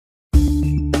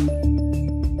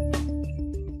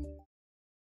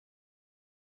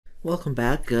Welcome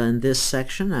back. In this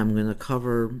section I'm going to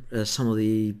cover some of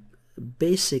the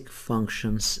basic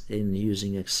functions in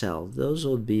using Excel. Those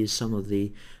would be some of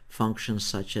the functions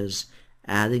such as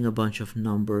adding a bunch of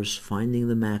numbers, finding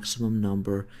the maximum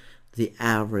number, the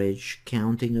average,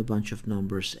 counting a bunch of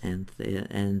numbers,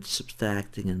 and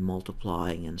subtracting and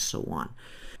multiplying and so on.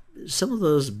 Some of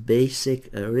those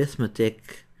basic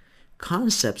arithmetic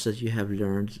concepts that you have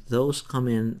learned, those come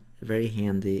in very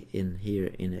handy in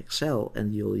here in Excel,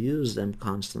 and you'll use them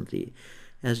constantly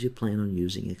as you plan on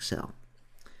using Excel.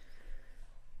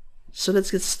 So let's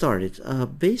get started.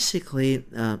 Basically,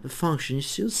 the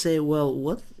functions, you'll say,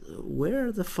 well, where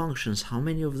are the functions? How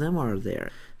many of them are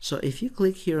there? So if you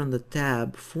click here on the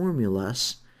tab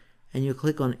Formulas and you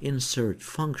click on Insert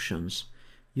Functions,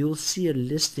 you'll see a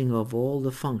listing of all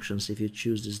the functions if you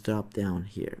choose this drop down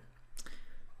here.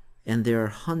 And there are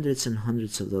hundreds and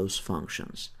hundreds of those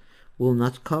functions. We'll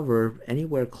not cover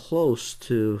anywhere close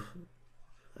to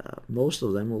most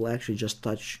of them. We'll actually just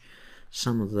touch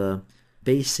some of the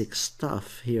basic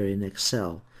stuff here in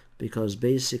Excel, because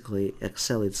basically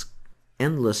Excel, it's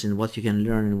endless in what you can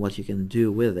learn and what you can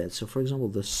do with it. So for example,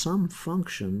 the sum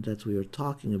function that we were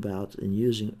talking about and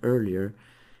using earlier,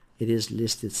 it is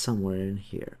listed somewhere in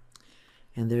here.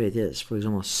 And there it is. For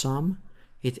example, sum,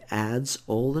 it adds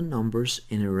all the numbers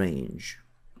in a range.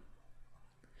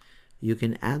 You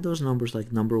can add those numbers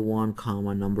like number 1,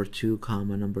 comma, number 2,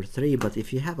 comma, number 3, but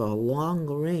if you have a long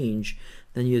range,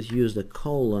 then you'd use the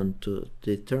colon to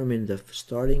determine the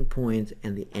starting point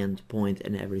and the end point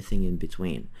and everything in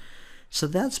between. So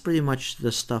that's pretty much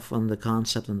the stuff on the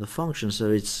concept and the function.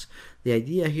 So it's the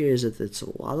idea here is that it's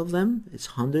a lot of them, it's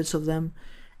hundreds of them,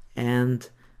 and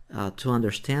to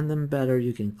understand them better,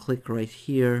 you can click right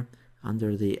here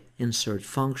under the insert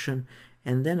function.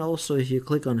 And then also if you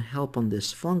click on help on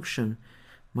this function,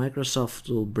 Microsoft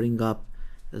will bring up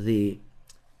the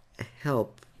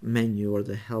help menu or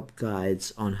the help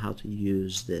guides on how to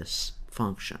use this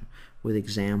function with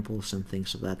examples and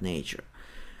things of that nature.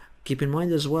 Keep in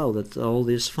mind as well that all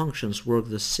these functions work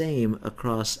the same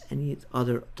across any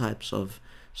other types of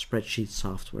spreadsheet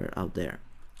software out there.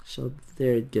 So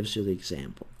there it gives you the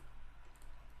example.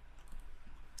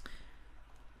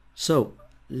 So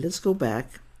let's go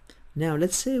back. Now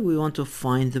let's say we want to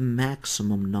find the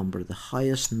maximum number, the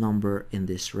highest number in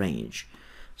this range.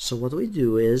 So what we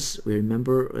do is, we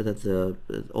remember that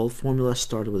all formulas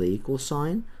start with an equal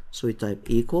sign, so we type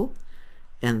equal,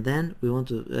 and then we want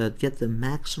to get the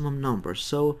maximum number.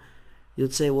 So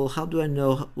you'd say, well, how do I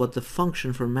know what the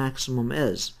function for maximum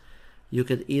is? You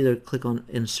could either click on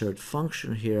insert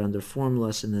function here under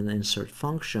formulas and then insert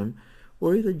function,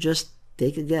 or you could just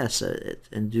take a guess at it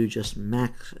and do just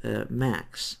max,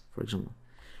 for example.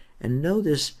 And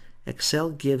notice Excel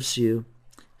gives you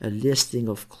a listing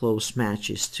of close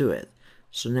matches to it.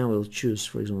 So now we'll choose,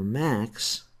 for example,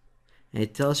 max, and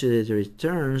it tells you that it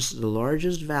returns the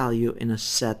largest value in a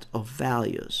set of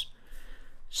values.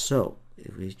 So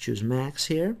if we choose max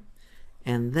here,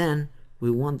 and then we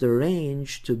want the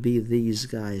range to be these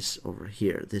guys over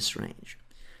here, this range,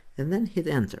 and then hit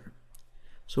enter.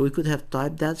 So we could have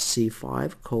typed that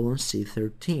C5 colon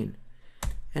C13.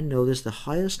 And notice the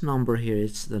highest number here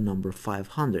is the number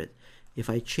 500. If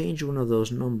I change one of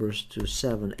those numbers to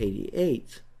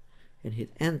 788 and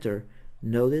hit enter,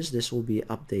 notice this will be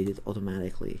updated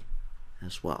automatically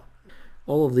as well.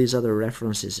 All of these other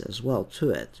references as well to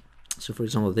it. So for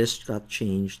example, this got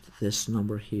changed, this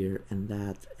number here and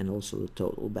that, and also the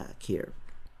total back here.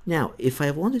 Now, if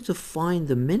I wanted to find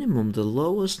the minimum, the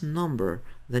lowest number,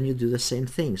 then you do the same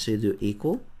thing. So you do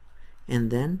equal,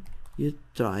 and then you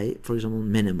try, for example,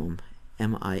 minimum,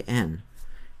 MIN.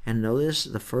 And notice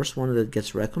the first one that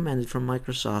gets recommended from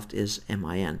Microsoft is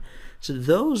MIN. So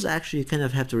those actually, you kind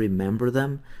of have to remember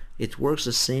them. It works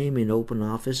the same in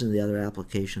OpenOffice and the other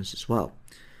applications as well.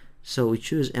 So we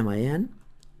choose MIN.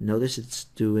 Notice it's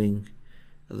doing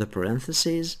the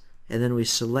parentheses. And then we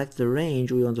select the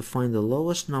range. We want to find the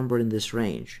lowest number in this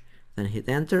range. Then hit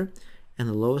enter, and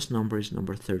the lowest number is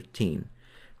number 13.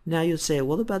 Now you'd say,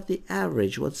 what about the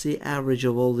average? What's the average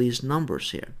of all these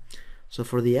numbers here? So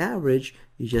for the average,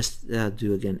 you just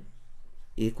do again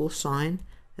equal sign,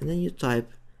 and then you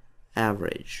type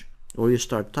average, or you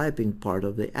start typing part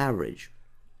of the average.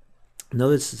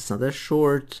 Notice it's not a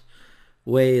short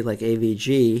way like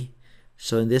AVG,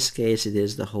 so in this case it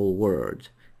is the whole word.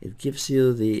 It gives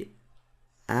you the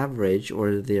average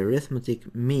or the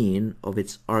arithmetic mean of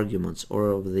its arguments,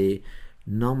 or of the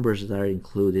numbers that are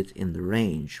included in the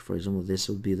range. For example, this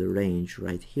would be the range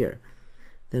right here.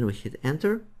 Then we hit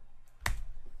enter,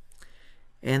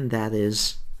 and that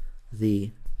is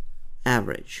the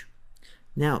average.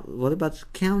 Now, what about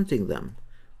counting them?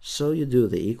 So you do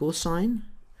the equal sign,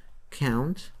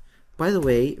 count. By the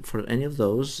way, for any of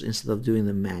those, instead of doing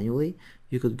them manually,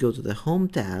 you could go to the Home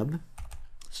tab.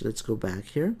 So let's go back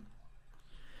here,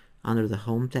 under the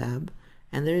Home tab,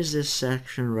 and there is this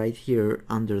section right here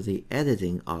under the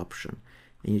Editing option.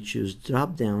 And you choose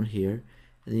drop down here,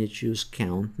 and you choose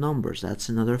Count Numbers. That's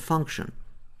another function.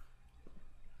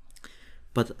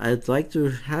 But I'd like to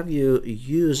have you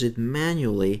use it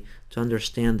manually to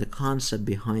understand the concept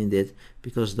behind it,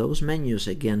 because those menus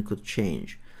again could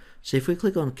change. So if we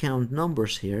click on Count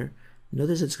Numbers here,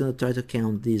 notice it's going to try to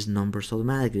count these numbers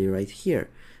automatically right here.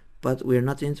 But we're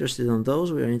not interested in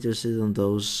those, we are interested in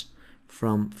those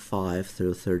from 5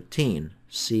 through 13,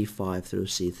 C5 through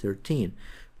C13.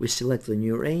 We select the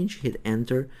new range, hit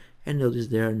enter, and notice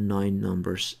there are 9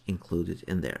 numbers included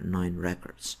in there, 9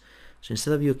 records. So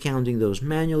instead of you counting those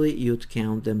manually, you'd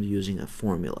count them using a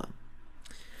formula.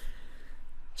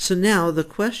 So now the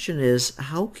question is,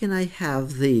 how can I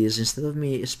have these, instead of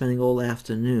me spending all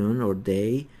afternoon or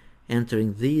day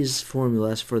entering these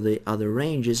formulas for the other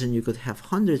ranges, and you could have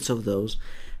hundreds of those,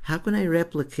 how can I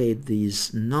replicate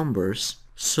these numbers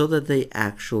so that they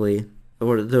actually,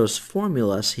 or those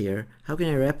formulas here, how can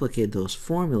I replicate those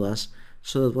formulas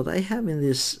so that what I have in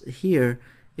this here,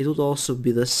 it would also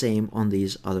be the same on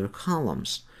these other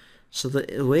columns? So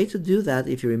the way to do that,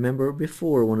 if you remember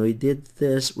before, when we did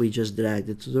this, we just dragged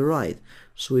it to the right.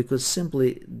 So we could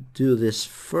simply do this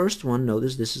first one.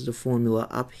 Notice this is the formula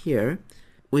up here.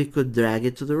 We could drag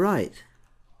it to the right.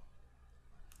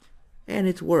 And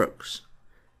it works.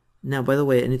 Now, by the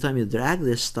way, anytime you drag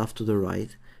this stuff to the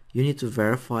right, you need to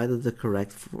verify that the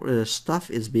correct stuff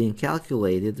is being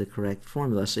calculated, the correct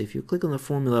formula. So if you click on the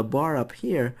formula bar up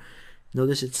here,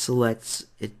 notice it selects,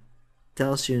 it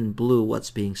tells you in blue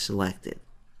what's being selected.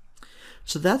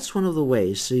 So that's one of the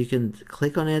ways. So you can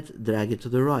click on it, drag it to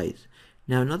the right.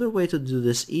 Now another way to do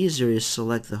this easier is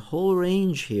select the whole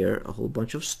range here, a whole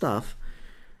bunch of stuff,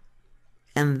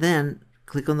 and then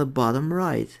click on the bottom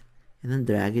right and then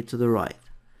drag it to the right.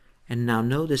 And now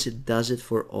notice it does it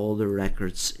for all the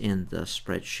records in the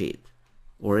spreadsheet,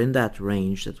 or in that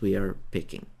range that we are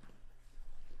picking.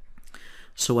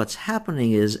 So what's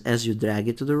happening is, as you drag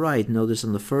it to the right, notice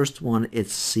on the first one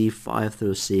it's C5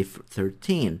 through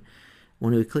C13.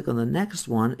 When we click on the next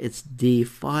one, it's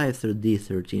D5 through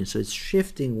D13. So it's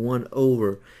shifting one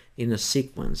over in a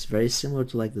sequence, very similar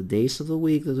to like the days of the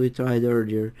week that we tried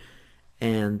earlier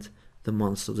and the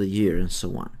months of the year and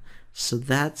so on. So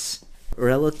that's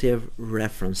relative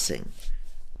referencing.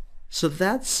 So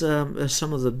that's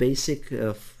some of the basic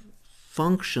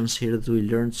functions here that we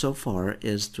learned so far,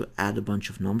 is to add a bunch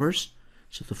of numbers.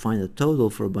 So to find the total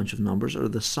for a bunch of numbers, or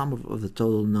the sum of the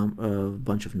total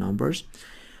bunch of numbers.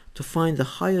 To find the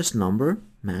highest number,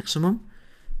 maximum,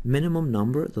 minimum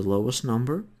number, the lowest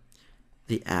number,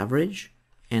 the average,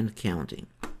 and counting.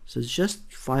 So it's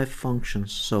just 5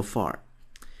 functions so far.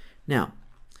 Now,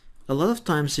 a lot of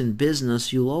times in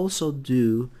business, you'll also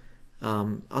do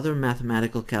other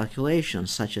mathematical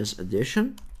calculations, such as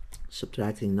addition,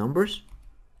 subtracting numbers,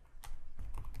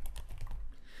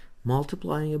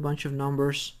 multiplying a bunch of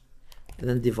numbers, and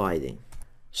then dividing.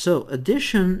 So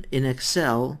addition in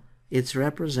Excel, it's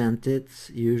represented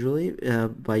usually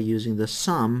by using the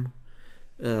sum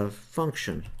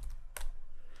function,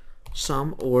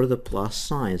 sum or the plus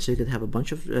sign. So you could have a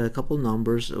bunch of a couple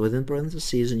numbers within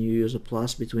parentheses, and you use a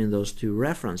plus between those two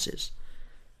references.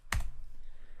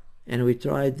 And we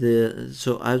tried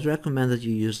so I would recommend that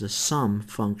you use the sum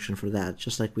function for that,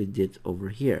 just like we did over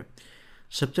here.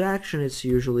 Subtraction, it's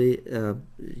usually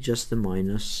just the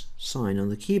minus sign on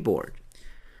the keyboard.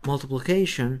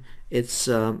 Multiplication, it's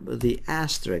the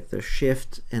asterisk, the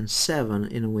shift and 7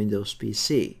 in a Windows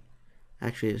PC.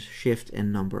 Actually, it's shift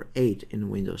and number 8 in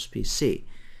Windows PC.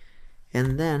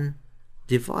 And then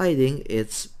dividing,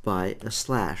 it's by a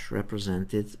slash,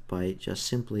 represented by just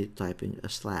simply typing a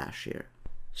slash here.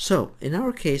 So in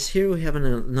our case here, we have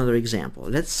another example.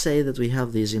 Let's say that we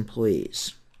have these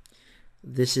employees.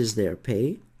 This is their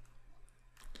pay.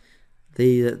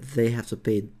 They have to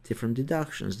pay different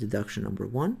deductions. Deduction number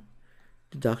 1,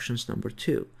 deductions number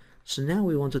 2. So now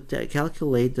we want to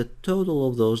calculate the total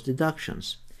of those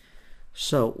deductions.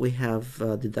 So we have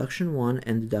deduction 1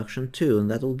 and deduction 2,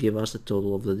 and that will give us the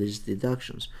total of these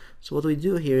deductions. So what we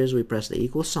do here is we press the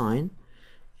equal sign,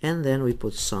 and then we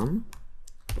put sum,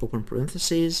 open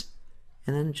parentheses,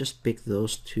 and then just pick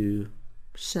those 2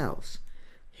 cells.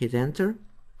 Hit enter,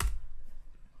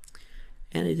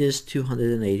 and it is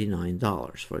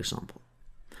 $289, for example.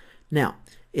 Now,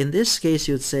 in this case,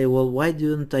 you'd say, well, why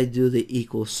didn't I do the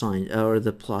equal sign or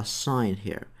the plus sign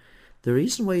here? The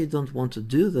reason why you don't want to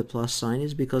do the plus sign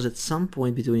is because at some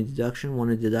point between deduction 1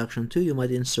 and deduction 2 you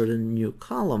might insert a new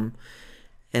column,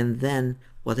 and then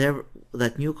whatever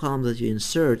that new column that you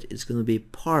insert is going to be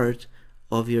part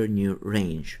of your new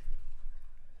range.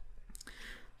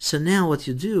 So now what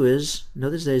you do is,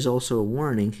 notice there is also a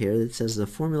warning here that says the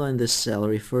formula in this cell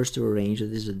refers to a range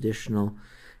that is additional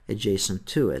adjacent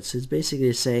to it. So it's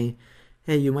basically saying,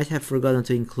 hey, you might have forgotten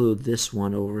to include this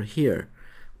one over here,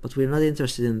 but we're not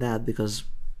interested in that because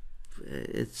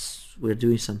we're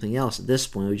doing something else at this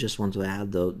point. We just want to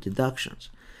add the deductions.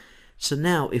 So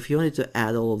now if you wanted to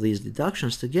add all of these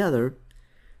deductions together,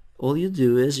 all you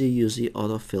do is you use the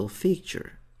autofill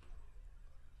feature.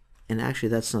 And actually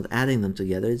that's not adding them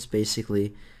together, it's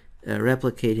basically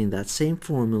replicating that same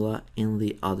formula in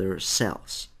the other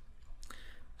cells.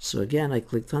 So again, I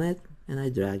clicked on it and I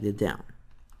dragged it down.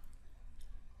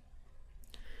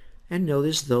 And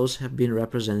notice those have been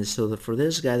represented. So that for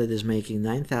this guy that is making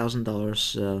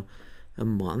 $9,000 a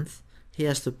month, he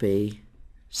has to pay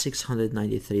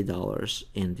 $693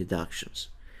 in deductions.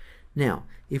 Now,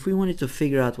 if we wanted to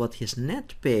figure out what his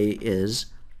net pay is,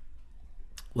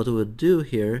 what we would do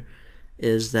here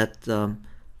is that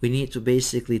we need to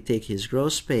basically take his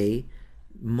gross pay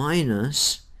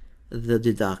minus the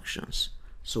deductions.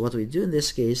 So what we do in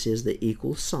this case is the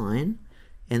equal sign,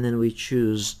 and then we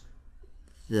choose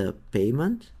the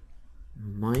payment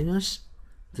minus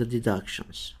the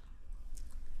deductions,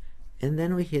 and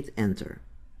then we hit enter.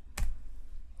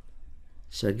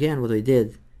 So again, what we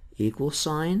did, equal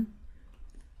sign,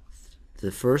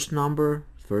 the first number,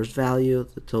 first value,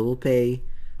 the total pay,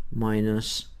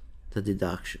 minus the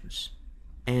deductions.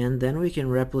 And then we can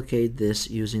replicate this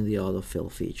using the autofill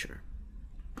feature.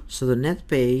 So the net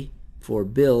pay for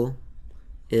Bill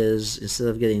is, instead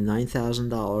of getting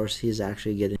 $9,000, he's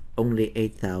actually getting only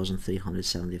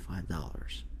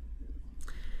 $8,375.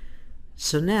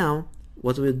 So now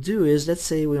what we'll do is, let's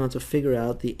say we want to figure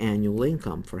out the annual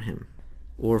income for him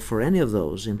or for any of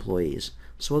those employees.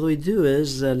 So what we do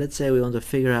is, let's say we want to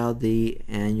figure out the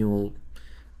annual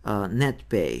net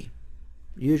pay.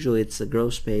 Usually it's the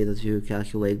gross pay that you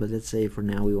calculate, but let's say for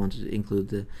now we want to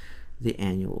include the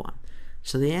annual one.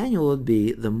 So the annual would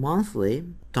be the monthly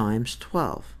times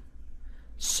 12.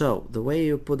 So the way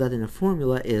you put that in a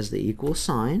formula is the equal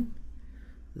sign,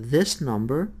 this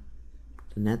number,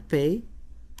 the net pay,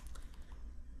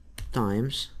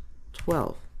 times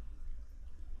 12.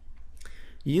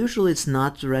 Usually it's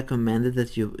not recommended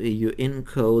that you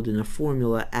encode in a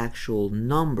formula actual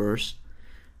numbers.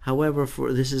 However,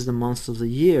 this is the month of the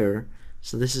year,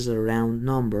 so this is a round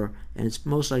number, and it's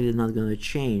most likely not going to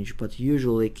change, but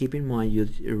usually keep in mind you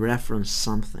reference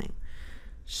something.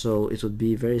 So it would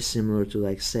be very similar to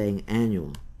like saying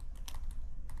annual.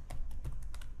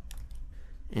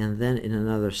 And then in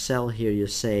another cell here you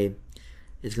say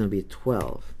it's going to be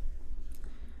 12.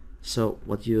 So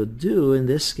what you do in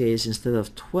this case, instead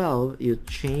of 12, you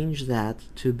change that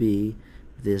to be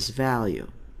this value,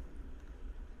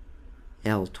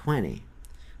 L20.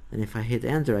 And if I hit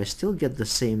enter, I still get the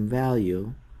same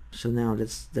value. So now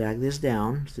let's drag this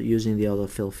down using the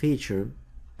autofill feature,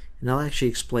 and I'll actually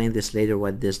explain this later why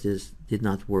this did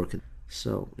not work.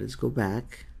 So let's go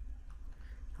back.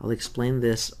 I'll explain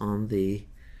this on the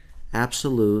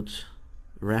absolute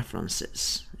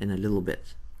references in a little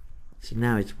bit. So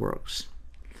now it works.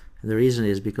 And the reason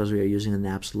is because we are using an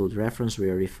absolute reference,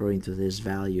 we are referring to this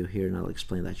value here, and I'll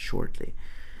explain that shortly.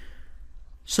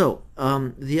 So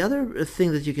the other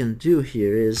thing that you can do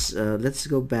here is, let's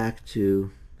go back to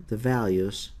the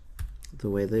values the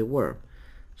way they were.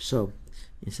 So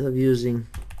instead of using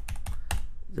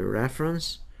the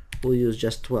reference, we'll use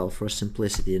just 12 for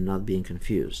simplicity and not being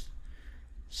confused.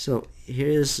 So here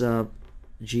is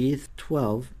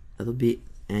G12, that'll be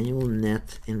annual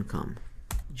net income.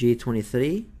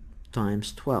 G23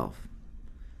 times 12.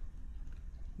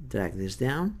 Drag this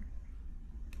down,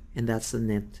 and that's the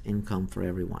net income for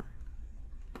everyone.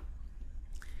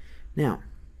 Now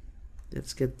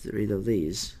let's get rid of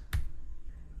these.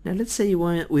 Now let's say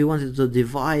we wanted to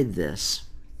divide this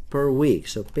per week,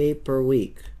 so pay per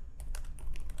week,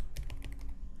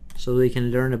 so we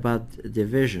can learn about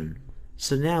division.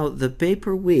 So now the pay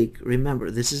per week, remember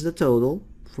this is the total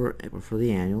for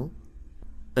the annual,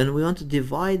 and we want to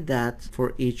divide that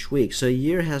for each week. So a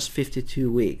year has 52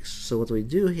 weeks. So what we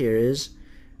do here is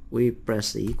we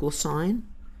press the equal sign,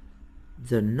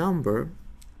 the number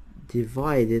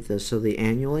divided, so the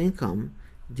annual income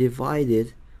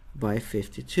divided by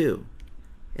 52,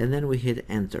 and then we hit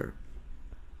enter.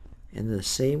 And the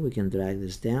same, we can drag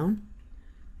this down,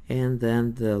 and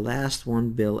then the last one,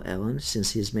 Bill Ellen,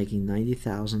 since he's making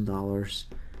 $90,000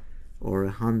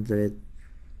 or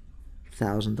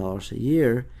 $1,000 a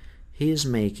year, he is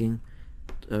making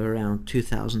around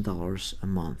 $2,000 a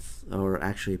month, or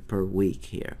actually per week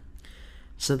here.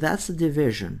 So that's the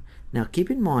division. Now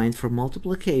keep in mind, for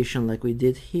multiplication like we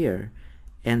did here,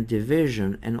 and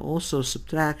division and also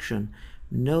subtraction,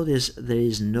 notice there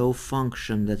is no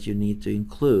function that you need to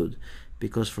include,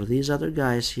 because for these other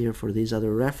guys here, for these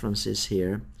other references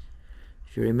here,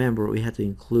 if you remember, we had to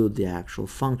include the actual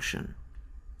function,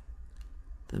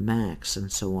 the max,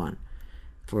 and so on.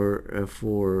 For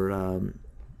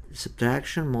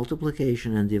subtraction,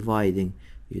 multiplication, and dividing,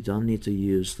 you don't need to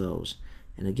use those.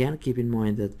 And again, keep in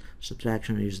mind that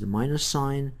subtraction is the minus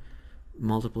sign,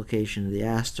 multiplication the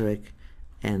asterisk,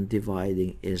 and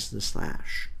dividing is the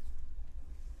slash.